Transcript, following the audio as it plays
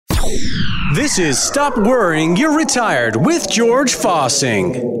This is Stop Worrying, You're Retired with George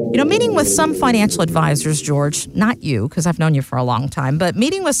Fossing. You know, meeting with some financial advisors, George, not you, because I've known you for a long time, but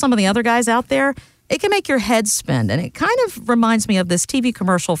meeting with some of the other guys out there, it can make your head spin. And it kind of reminds me of this TV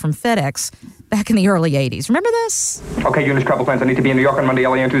commercial from FedEx back in the early 80s. Remember this? Okay, Eunice, travel plans. I need to be in New York on Monday,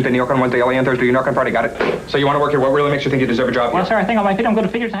 LA on Tuesday, New York on Wednesday, LA on Thursday, New York on Friday. Got it? So you want to work here? What really makes you think you deserve a job here? Well, sir, I think on my feet I'm going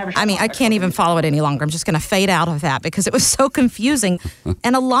to figures and have a show. I mean, I can't even follow it any longer. I'm just going to fade out of that because it was so confusing.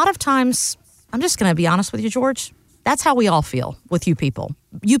 And a lot of times, I'm just going to be honest with you, George, that's how we all feel with you people.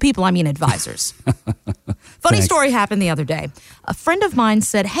 You people, I mean advisors. Funny story happened the other day. A friend of mine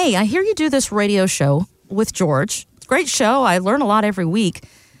said, hey, I hear you do this radio show with George. It's a great show. I learn a lot every week.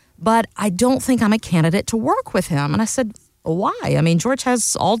 But I don't think I'm a candidate to work with him. And I said, why? I mean, George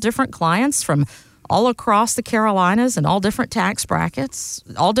has all different clients from all across the Carolinas and all different tax brackets,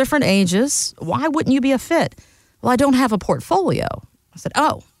 all different ages. Why wouldn't you be a fit? Well, I don't have a portfolio. I said,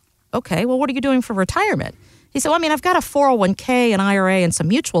 oh, okay. Well, what are you doing for retirement? He said, well, I mean, I've got a 401k, an IRA, and some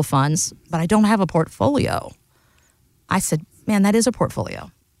mutual funds, but I don't have a portfolio. I said, man, that is a portfolio.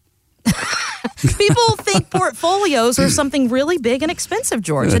 People think portfolios are something really big and expensive,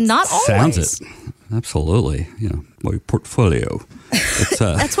 George, and not always. Sounds it. Absolutely. You know, my portfolio.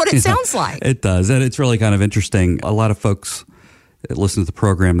 That's what it sounds like. It does. And it's really kind of interesting. A lot of folks that listen to the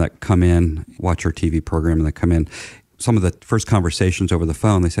program that come in, watch our TV program and that come in, some of the first conversations over the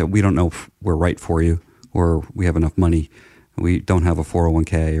phone, they say, we don't know if we're right for you or we have enough money. We don't have a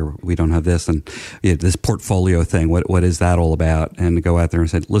 401k or we don't have this. And this portfolio thing, what is that all about? And to go out there and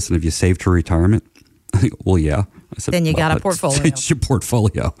say, listen, have you saved for retirement? Well, yeah. I said, then you got a portfolio. It's your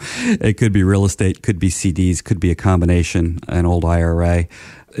portfolio. It could be real estate, could be CDs, could be a combination, an old IRA.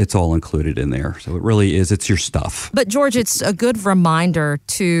 It's all included in there. So it really is. It's your stuff. But George, it's a good reminder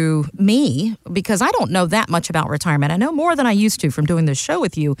to me because I don't know that much about retirement. I know more than I used to from doing this show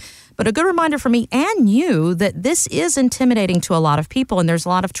with you. But a good reminder for me and you that this is intimidating to a lot of people. And there's a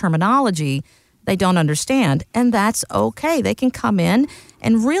lot of terminology they don't understand. And that's okay. They can come in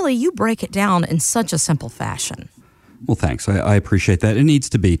and really you break it down in such a simple fashion. Well, thanks. I appreciate that. It needs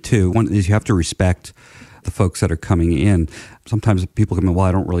to be, too. One is you have to respect the folks that are coming in. Sometimes people come in, well,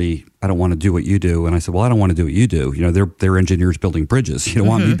 I don't want to do what you do. And I said, well, I don't want to do what you do. You know, they're engineers building bridges. You don't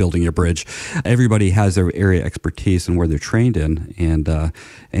want me building your bridge. Everybody has their area of expertise and where they're trained in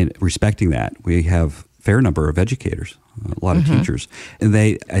and respecting that. We have a fair number of educators, a lot of teachers. And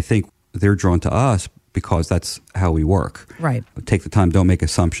I think they're drawn to us because that's how we work. Right. Take the time, don't make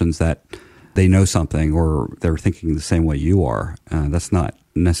assumptions that they know something or they're thinking the same way you are. That's not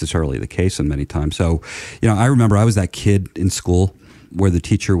necessarily the case in many times. So, I remember I was that kid in school where the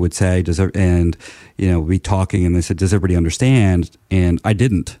teacher would say, be talking and they said, does everybody understand? And I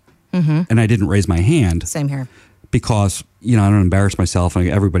didn't. And I didn't raise my hand. Same here. Because, I don't embarrass myself and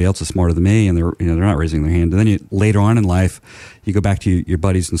everybody else is smarter than me and they're not raising their hand. And then later on in life, you go back to your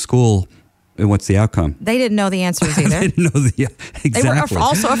buddies in school. And what's the outcome? They didn't know the answers either. They didn't know exactly. They were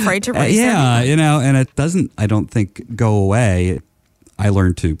also afraid to raise their hand. And it doesn't, I don't think, go away. I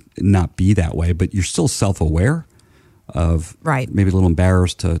learned to not be that way, but you're still self-aware of maybe a little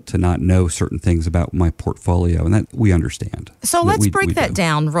embarrassed to not know certain things about my portfolio, and that we understand. So let's break that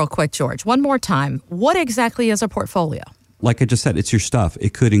down real quick, George. One more time. What exactly is a portfolio? Like I just said, it's your stuff.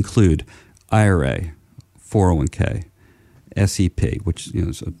 It could include IRA, 401k, SEP, which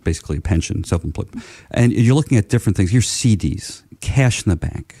is basically a pension, self-employed. And you're looking at different things. Your CDs, cash in the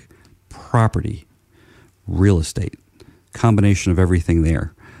bank, property, real estate, combination of everything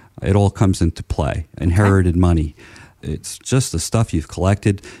there. It all comes into play. Inherited money. It's just the stuff you've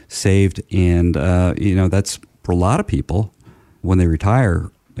collected, saved, and that's for a lot of people when they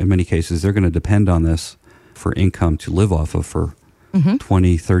retire. In many cases, they're going to depend on this for income to live off of for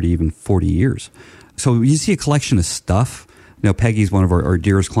 20, 30, even 40 years. So you see a collection of stuff. Peggy's one of our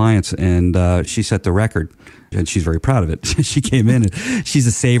dearest clients, and she set the record, and she's very proud of it. She came in, and she's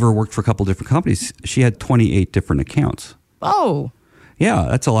a saver, worked for a couple different companies. She had 28 different accounts. Oh. Yeah,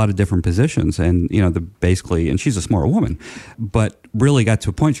 that's a lot of different positions. And, and she's a smart woman, but really got to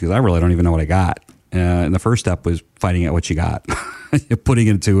a point, she goes, I really don't even know what I got. And the first step was finding out what you got, putting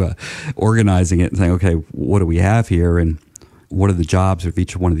it into organizing it and saying, okay, what do we have here? And what are the jobs of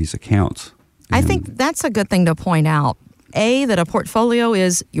each one of these accounts? I think that's a good thing to point out. That a portfolio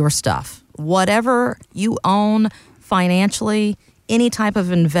is your stuff. Whatever you own financially, any type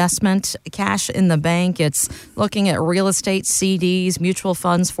of investment, cash in the bank, it's looking at real estate, CDs, mutual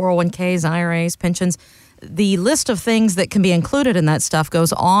funds, 401ks, IRAs, pensions. The list of things that can be included in that stuff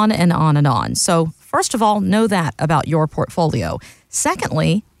goes on and on and on. So first of all, know that about your portfolio.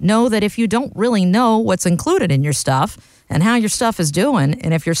 Secondly, know that if you don't really know what's included in your stuff, and how your stuff is doing.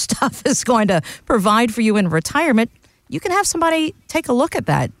 And if your stuff is going to provide for you in retirement, you can have somebody take a look at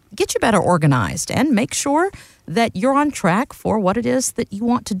that, get you better organized, and make sure that you're on track for what it is that you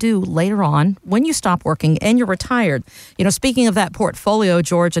want to do later on when you stop working and you're retired. You know, speaking of that portfolio,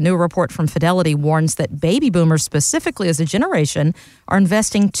 George, a new report from Fidelity warns that baby boomers specifically as a generation are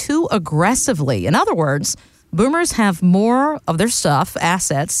investing too aggressively. In other words, boomers have more of their stuff,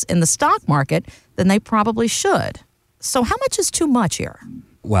 assets, in the stock market than they probably should. So how much is too much here?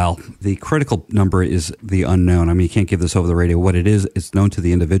 Well, the critical number is the unknown. I mean, you can't give this over the radio. What it is, it's known to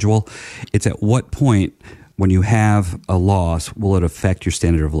the individual. It's at what point when you have a loss, will it affect your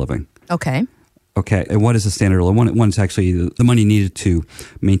standard of living? Okay. Okay. And what is the standard of living? One is actually the money needed to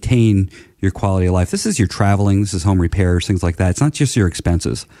maintain your quality of life. This is your traveling. This is home repairs, things like that. It's not just your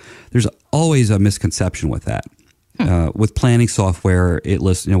expenses. There's always a misconception with that. With planning software, it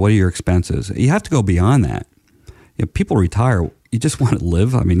lists, what are your expenses? You have to go beyond that. People retire. You just want to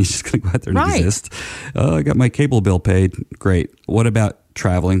live. I mean, you're just going to go out there and exist. I got my cable bill paid. Great. What about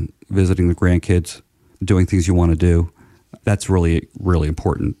traveling, visiting the grandkids, doing things you want to do? That's really, really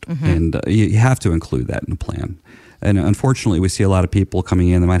important. And you have to include that in the plan. And unfortunately, we see a lot of people coming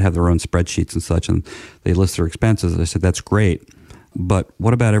in. They might have their own spreadsheets and such, and they list their expenses. I said, that's great. But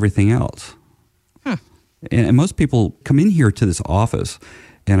what about everything else? And most people come in here to this office,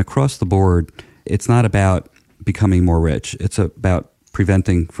 and across the board, it's not about becoming more rich. It's about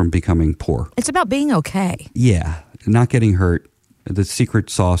preventing from becoming poor. It's about being okay. Yeah, not getting hurt. The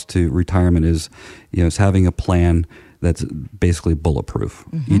secret sauce to retirement is having a plan that's basically bulletproof.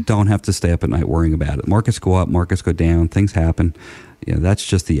 You don't have to stay up at night worrying about it. Markets go up, markets go down, things happen. That's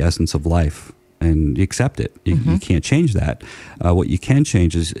just the essence of life, and you accept it. You can't change that. What you can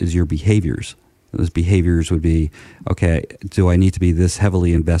change is your behaviors. Those behaviors would be, okay, do I need to be this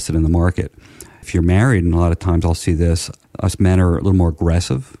heavily invested in the market? If you're married, and a lot of times I'll see this, us men are a little more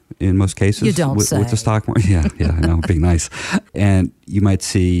aggressive in most cases. You don't say. With the stock market. Yeah, I know, being nice. And you might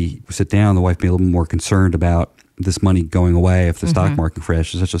sit down, the wife be a little more concerned about this money going away if the stock market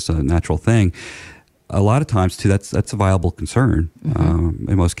crashes. That's just a natural thing. A lot of times, too, that's a viable concern.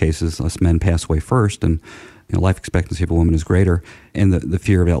 In most cases, us men pass away first, and life expectancy of a woman is greater. And the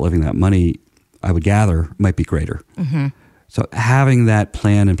fear of outliving that money, I would gather, might be greater. So having that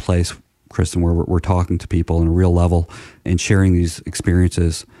plan in place, Kristen, where we're talking to people on a real level and sharing these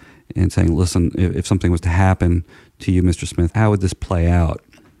experiences and saying, listen, if something was to happen to you, Mr. Smith, how would this play out?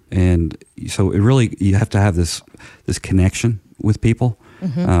 And so you have to have this connection with people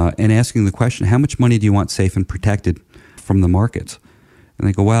and asking the question, how much money do you want safe and protected from the markets? And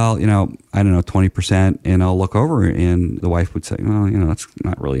they go, well, I don't know, 20%. And I'll look over, and the wife would say, well, that's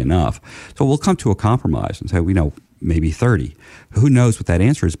not really enough. So we'll come to a compromise and say, maybe 30. Who knows what that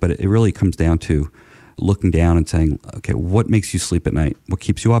answer is, but it really comes down to looking down and saying, okay, what makes you sleep at night? What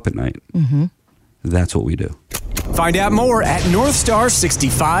keeps you up at night? That's what we do. Find out more at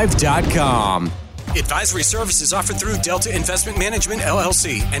northstar65.com. Advisory services offered through Delta Investment Management,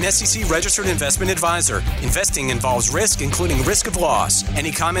 LLC, an SEC-registered investment advisor. Investing involves risk, including risk of loss. Any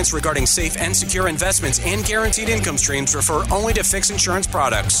comments regarding safe and secure investments and guaranteed income streams refer only to fixed insurance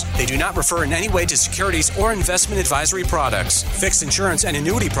products. They do not refer in any way to securities or investment advisory products. Fixed insurance and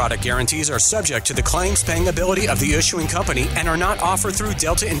annuity product guarantees are subject to the claims-paying ability of the issuing company and are not offered through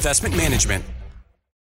Delta Investment Management.